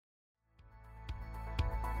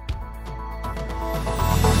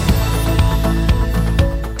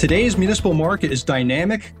Today's municipal market is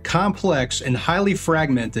dynamic, complex, and highly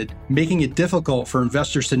fragmented, making it difficult for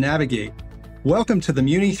investors to navigate. Welcome to the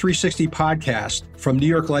Muni 360 podcast from New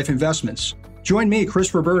York Life Investments. Join me, Chris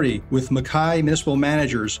Roberti, with MacKay Municipal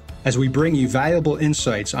Managers as we bring you valuable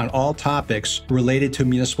insights on all topics related to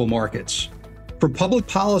municipal markets. From public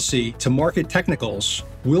policy to market technicals,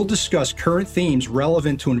 we'll discuss current themes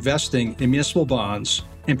relevant to investing in municipal bonds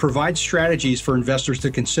and provide strategies for investors to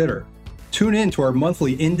consider. Tune in to our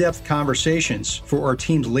monthly in-depth conversations for our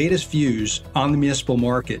team's latest views on the municipal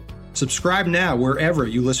market. Subscribe now wherever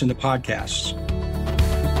you listen to podcasts.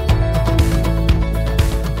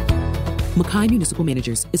 MacKay Municipal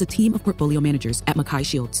Managers is a team of portfolio managers at MacKay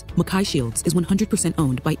Shields. MacKay Shields is 100%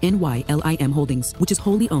 owned by NYLIM Holdings, which is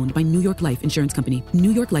wholly owned by New York Life Insurance Company.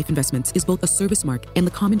 New York Life Investments is both a service mark and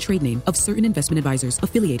the common trade name of certain investment advisors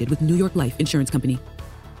affiliated with New York Life Insurance Company.